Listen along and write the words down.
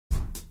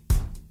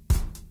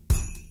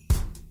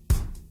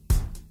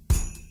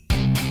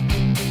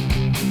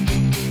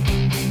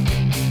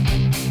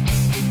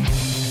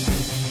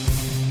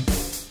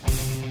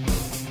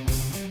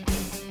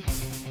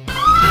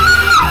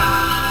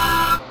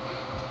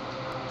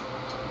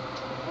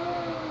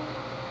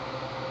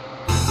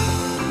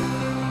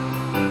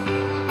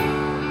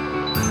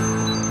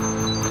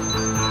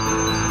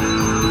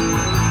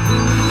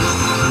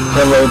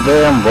hello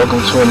there, and welcome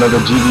to another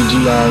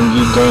GVG on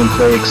You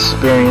Gameplay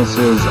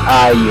Experiences.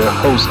 I, your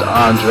host,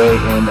 Andre,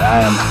 and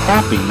I am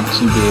happy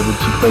to be able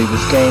to play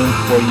this game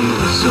for you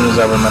as soon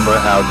as I remember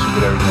how to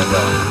get everything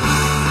going.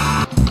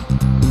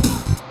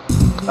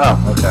 Oh,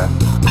 okay.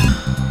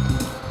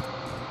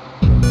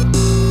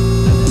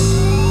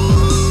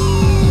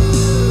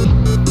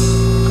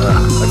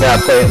 I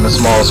gotta play it in the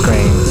small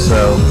screen,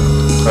 so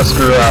if I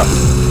screw up,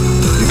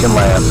 you can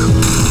laugh.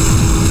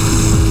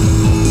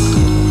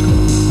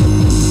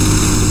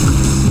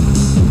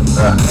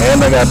 And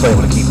I gotta play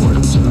with a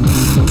keyboard. So.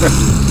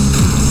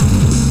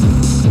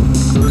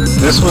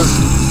 This was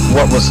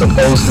what was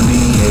supposed to be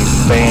a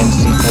fan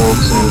sequel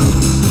to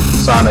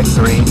Sonic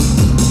 3.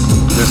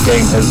 This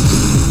game has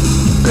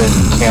been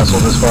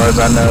canceled as far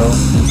as I know.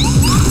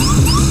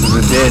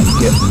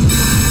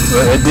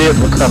 It did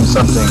become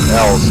something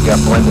else. It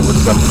got blended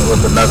with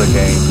another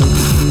game.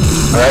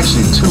 Or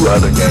actually two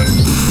other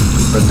games.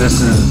 But this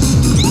is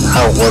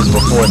how it was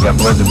before it got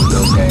blended with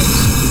those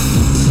games.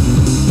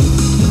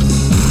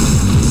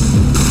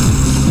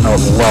 I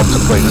would love to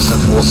play this in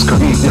full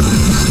screen.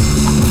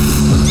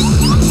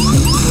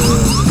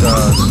 Oh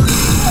gosh.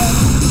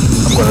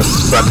 I'm gonna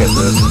suck at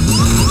this.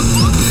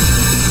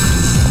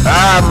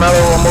 Ah,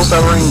 Mellow, almost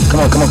out of ring. Come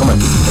on. I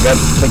gotta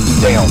take you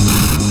down.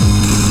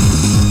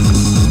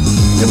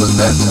 It was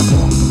that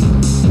simple.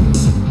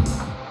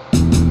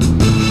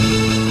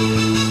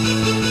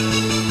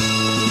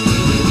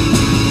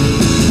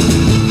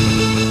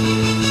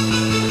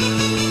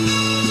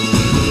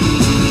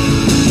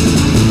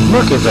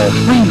 Look at that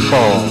free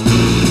fall.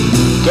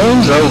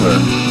 Game's over.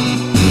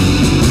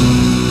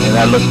 And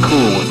I look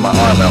cool with my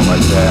arm out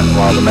like that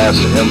while the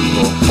Master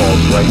Emperor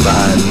falls right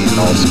behind me and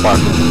all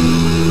sparkling.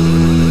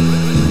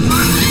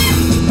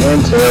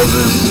 And Tails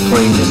is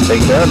playing his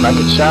takedown and I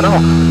get shot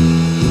off.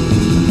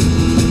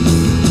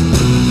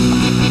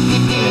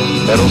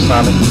 And Metal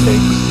Sonic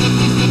takes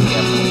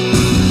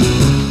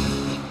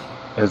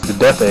as the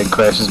Death Egg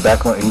crashes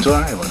back on Angel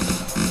Island.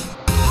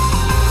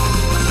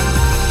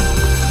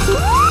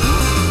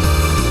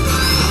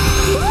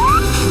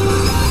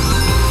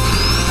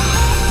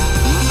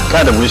 I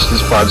kind of wish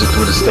this project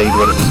would have stayed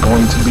what it was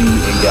going to be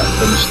and got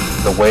finished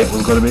the way it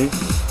was going to be.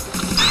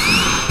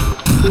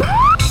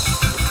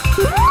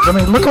 I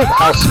mean, look at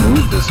how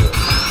smooth this is.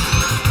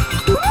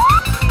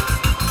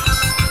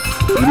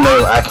 Even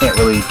though I can't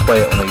really play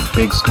it on a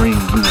big screen,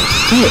 you will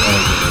see it on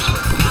a bigger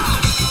screen,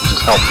 which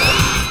is helpful.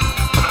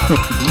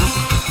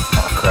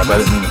 Oh crap, I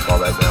didn't mean to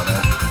fall that down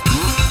there.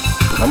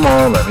 Come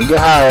on, let me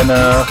get high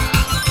enough.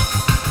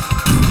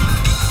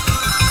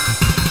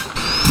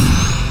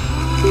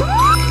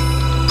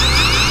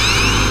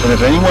 And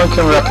if anyone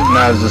can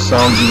recognize the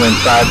songs you win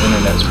 5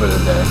 internets for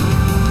today,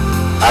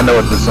 I know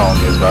what the song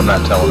is, but I'm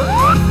not telling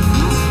anyone.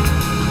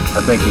 I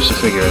think you should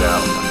figure it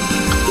out.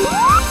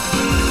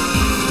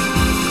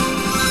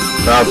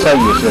 But I'll tell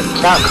you, if you're a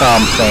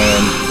Capcom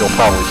fan, you'll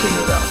probably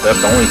figure it out. That's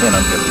the only hint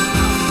I'm giving you.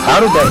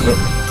 How did that hit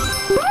me?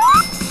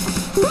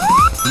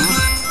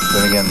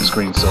 Then again, the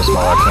screen's so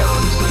small I can't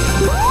really see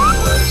it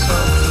anyway, so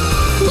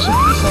I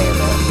shouldn't be saying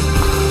that.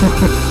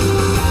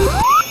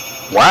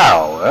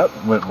 Wow, that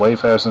went way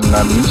faster than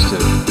I'm used to.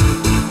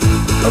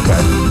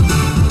 Okay.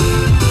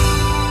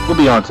 We'll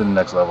be on to the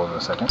next level in a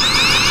second.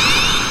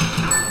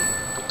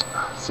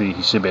 See,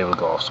 he should be able to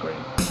go off screen.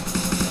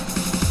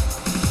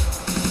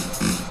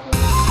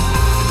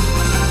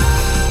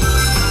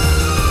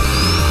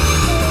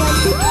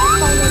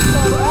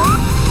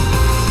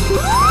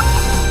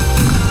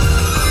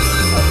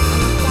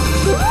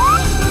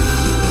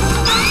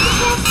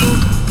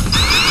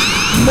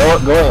 You know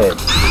what? Go ahead.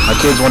 My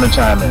kids want to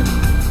chime in.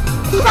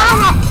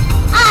 Sonic!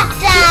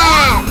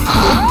 Awesome!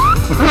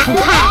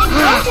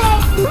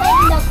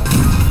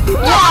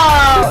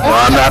 Well,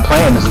 I'm not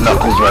playing as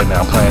Knuckles right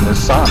now. I'm playing as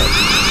Sonic.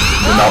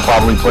 And I'll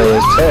probably play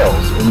as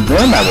Tails. And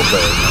then I will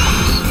play as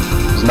Knuckles.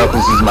 Because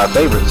Knuckles is my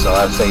favorite, so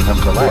I've saved him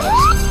for last.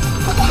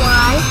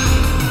 Why?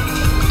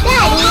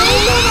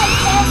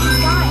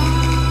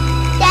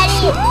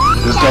 Daddy!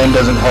 This game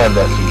doesn't have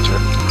that feature.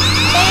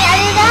 Are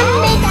you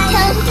gonna make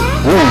Tails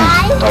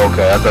fly?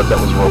 Okay, I thought that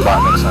was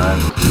Robotnik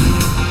sign.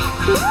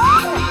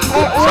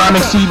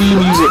 Sonic CD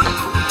music.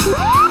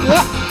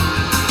 Yep.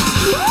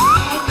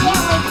 I can't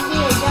wait to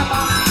see you jump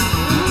off.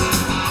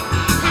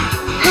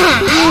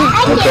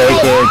 Okay,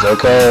 kids,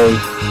 okay.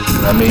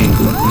 Let me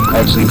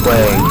actually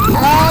play,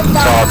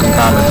 talk, and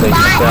commentate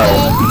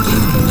myself.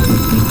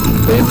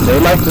 They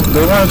want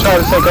to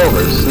try to take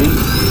over. See,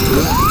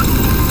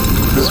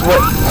 this is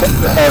what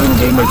having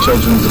gamer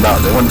children is about.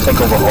 They want to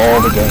take over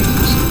all the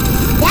games.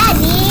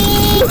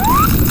 Daddy.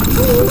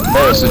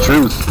 Oh, it's the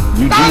truth.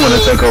 You do want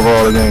to take over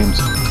all the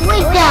games. We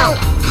don't.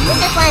 We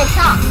just want to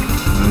talk.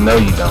 No,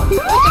 you don't.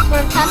 We just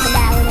want to talk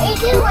about it. We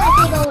do want to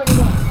take over the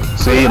game.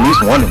 See, at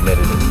least one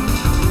admitted it.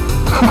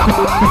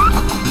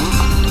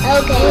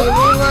 Okay,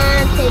 we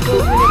want to take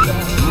over the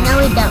game.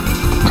 No, we don't.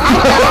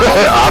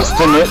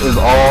 Obstinate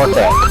is all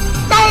heck.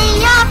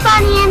 Daddy, you're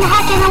funny and the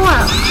heck in the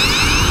world.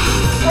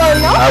 Well,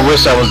 no. I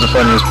wish I was the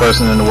funniest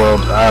person in the world.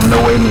 I am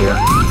nowhere near.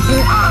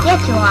 Yes,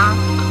 you are.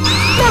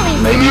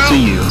 Maybe to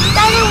you.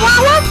 Daddy, why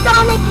was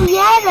Sonic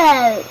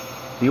yellow?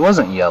 He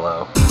wasn't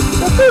yellow.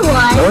 Yes, he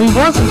was. No, he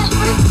wasn't.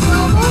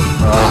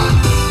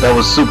 That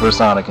was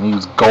Supersonic, and he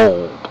was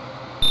gold.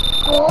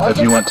 If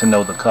you want to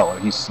know the color,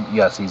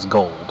 yes, he's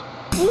gold.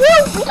 We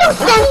don't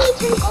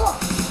need gold.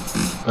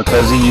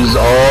 Because he used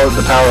all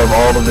the power of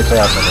all of the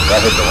Chaos Emeralds. I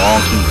hit the wrong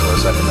key for a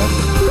second there.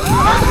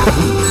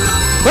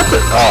 What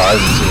the? Oh, I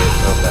didn't see it.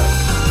 Okay.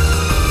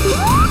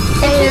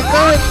 So you're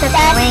going to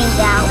the rain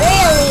down.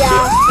 Really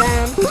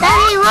awesome.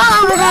 Daddy, what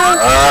over there?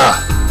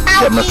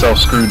 Get myself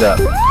screwed up.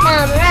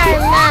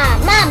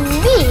 Mamma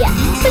mia.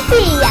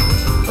 Sophia.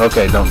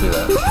 Okay, don't do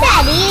that.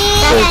 Daddy.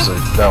 Seriously,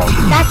 don't.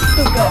 That's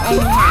too good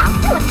anyhow.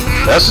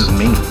 That's just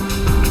mean.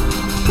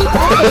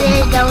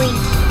 It is going.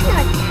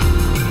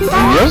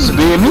 You're just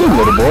being mean,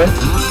 little boy.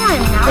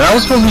 And I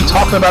was supposed to be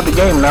talking about the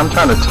game, and I'm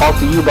trying to talk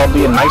to you about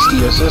being nice to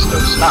your sister.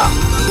 Stop.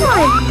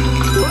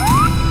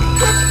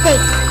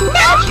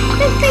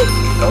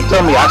 Don't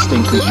tell me I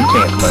stink because you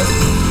can't play.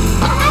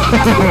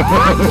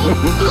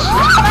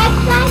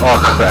 Oh,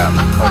 crap.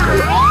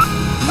 Okay.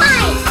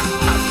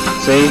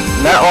 See,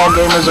 not all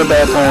gamers are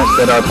bad parents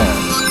that are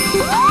parents.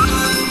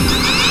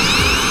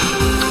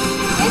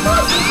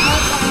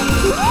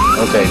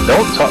 Okay,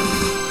 don't talk.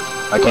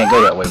 I can't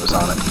go that way with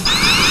Sonic.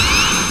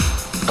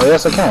 Oh,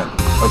 yes, I can.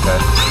 Okay.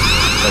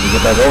 Let me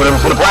get back over there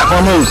before the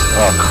platform moves.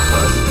 Oh,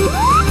 crap.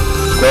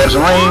 Grab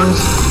some rings.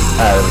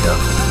 Alright, there we go.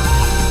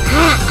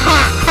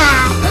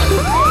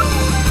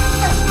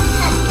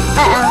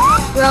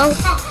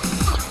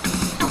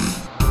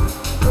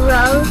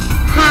 Rose.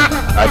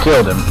 I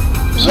killed him.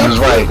 She was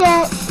right.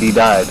 He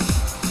died. That's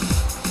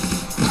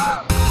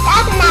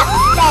not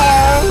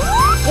fair.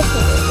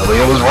 Well,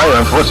 it was right,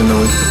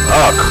 unfortunately.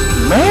 Oh,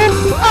 man.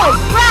 Oh,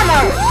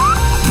 grammar.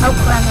 Oh,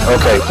 grammar.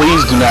 Okay,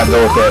 please do not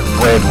go with that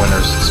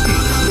breadwinner's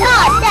speed. No,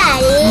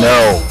 Daddy. No.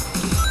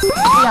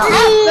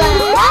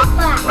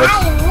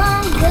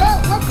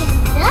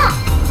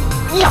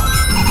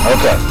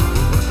 Okay.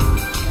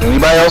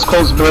 Anybody else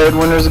calls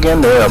breadwinners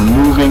again? They are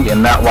moving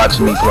and not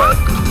watching me play.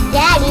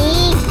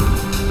 Daddy,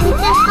 we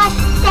just got to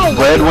say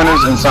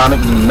Breadwinners and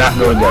Sonic do not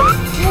go together.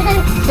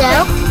 So,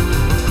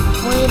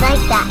 we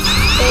like that.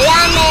 Stay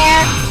on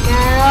there.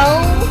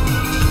 No.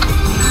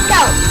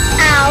 Go.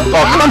 Ow.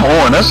 Oh, come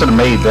on. I should have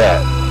made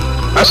that.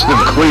 I should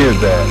have cleared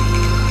that.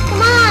 Come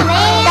on,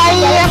 man.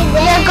 Daddy,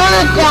 you're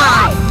gonna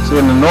die. See,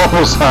 in the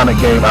normal Sonic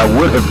game, I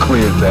would have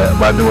cleared that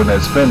by doing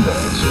that spin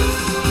dash.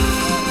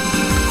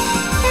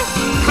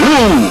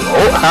 Ooh!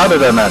 Oh, how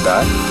did I not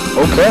die?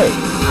 Okay.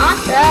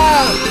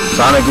 Awesome.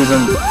 Sonic is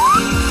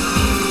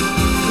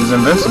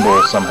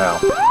invincible somehow.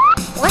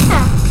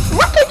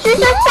 What did you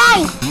just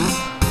say?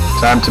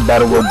 Time to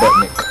battle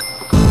Robotnik.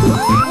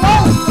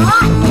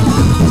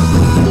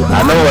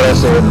 I know what I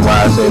said and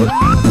why I said it.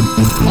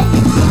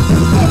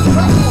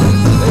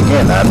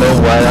 Again, I know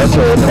why I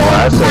said it and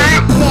why I said it.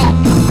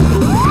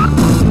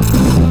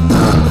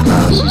 Oh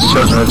gosh, these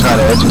children are trying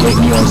to educate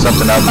me on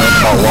something I've been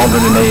taught longer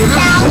than they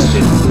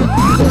existed.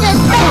 Just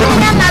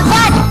spitting on my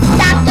butt,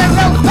 Dr.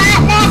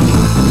 Robotnik.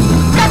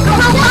 Dr.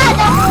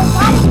 Robotnik.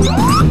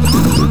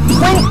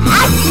 When I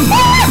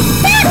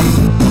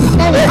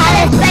then how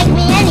to expect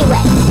me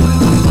anyway?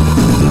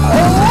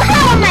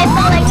 How am I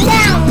falling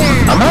down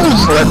now? I might as well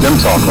just let them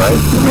talk, right?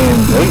 I mean,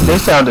 they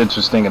sound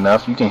interesting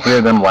enough. You can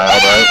hear them loud,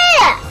 right?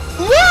 Yeah!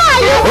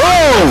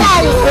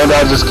 Oh! And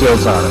I just killed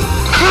Sonic.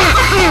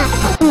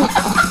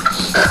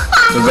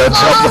 Because I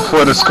jumped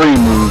before the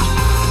screen moved.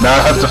 Now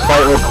I have to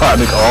fight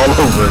Robotnik all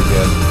over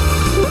again.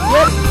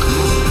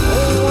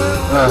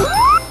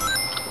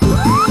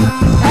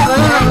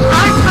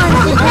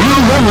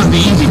 That was the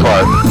easy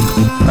part.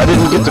 I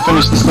didn't get to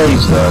finish the stage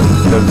though,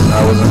 because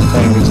I wasn't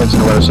paying attention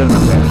to what I should have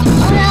been paying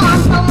attention to.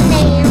 I'm falling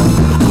down.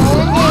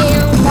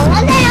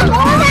 Falling down.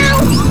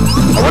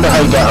 I wonder how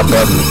you got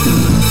above me.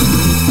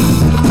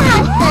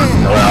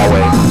 Awesome. No, I'll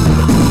wait.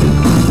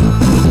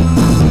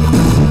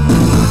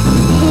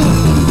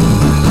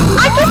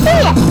 I can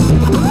see it.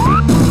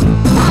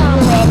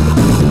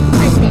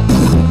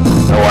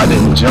 No, I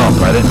didn't jump.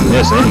 I didn't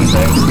miss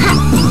anything.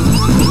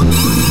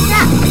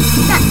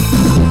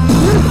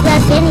 You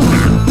duck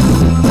anyhow.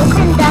 You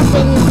can duck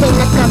and you can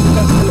look up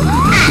this.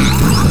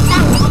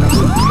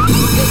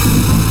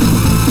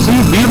 See,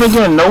 beat him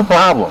again, no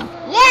problem.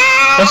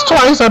 Yeah! That's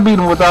twice I beat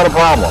him without a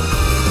problem.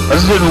 I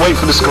just didn't wait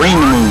for the screen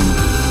to move,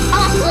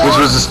 which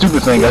was the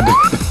stupid thing I did.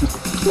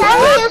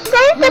 You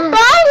saved the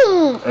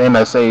bunny! And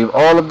I saved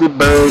all of the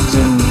birds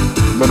and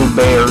little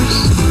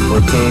bears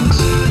or pigs.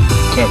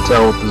 Can't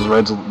tell with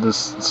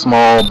this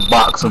small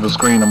box of a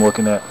screen I'm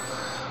looking at.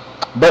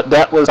 But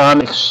that was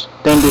Sonic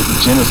Extended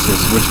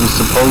Genesis, which was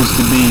supposed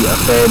to be a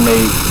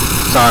fan-made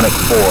Sonic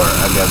 4,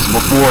 I guess,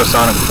 before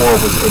Sonic 4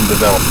 was in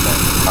development,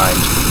 mind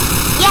you.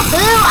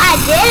 Yahoo!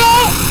 I did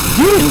it!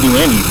 You didn't do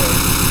anything.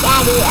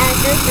 Daddy, I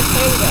was just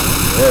pretending.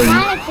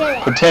 Yeah, you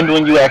pretend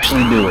when you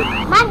actually do it.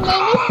 My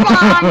name is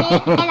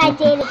Sonic, and I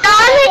did it.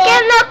 Sonic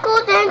and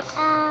Knuckles and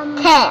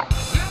Tails.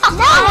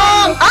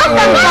 Awesome,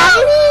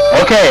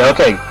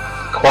 Okay.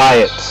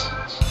 Quiet.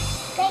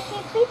 Can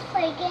you please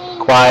play a game?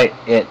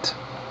 Quiet.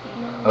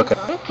 No. Okay.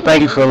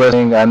 Thank you for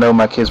listening. I know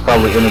my kids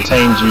probably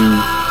entertained you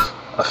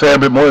a fair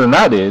bit more than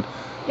I did.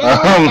 They're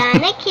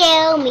gonna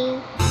kill me.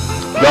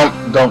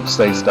 Don't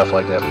say stuff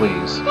like that,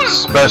 please.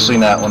 Especially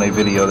not on a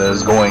video that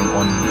is going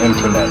on the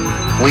internet.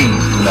 Please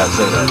do not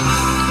say that.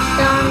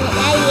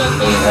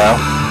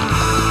 Anyhow,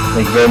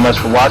 thank you very much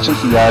for watching.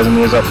 Keep your eyes and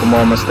ears up for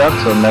more of my stuff.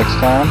 Till next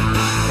time,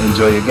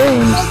 enjoy your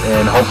games,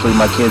 and hopefully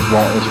my kids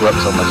won't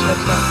interrupt so much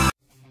next time.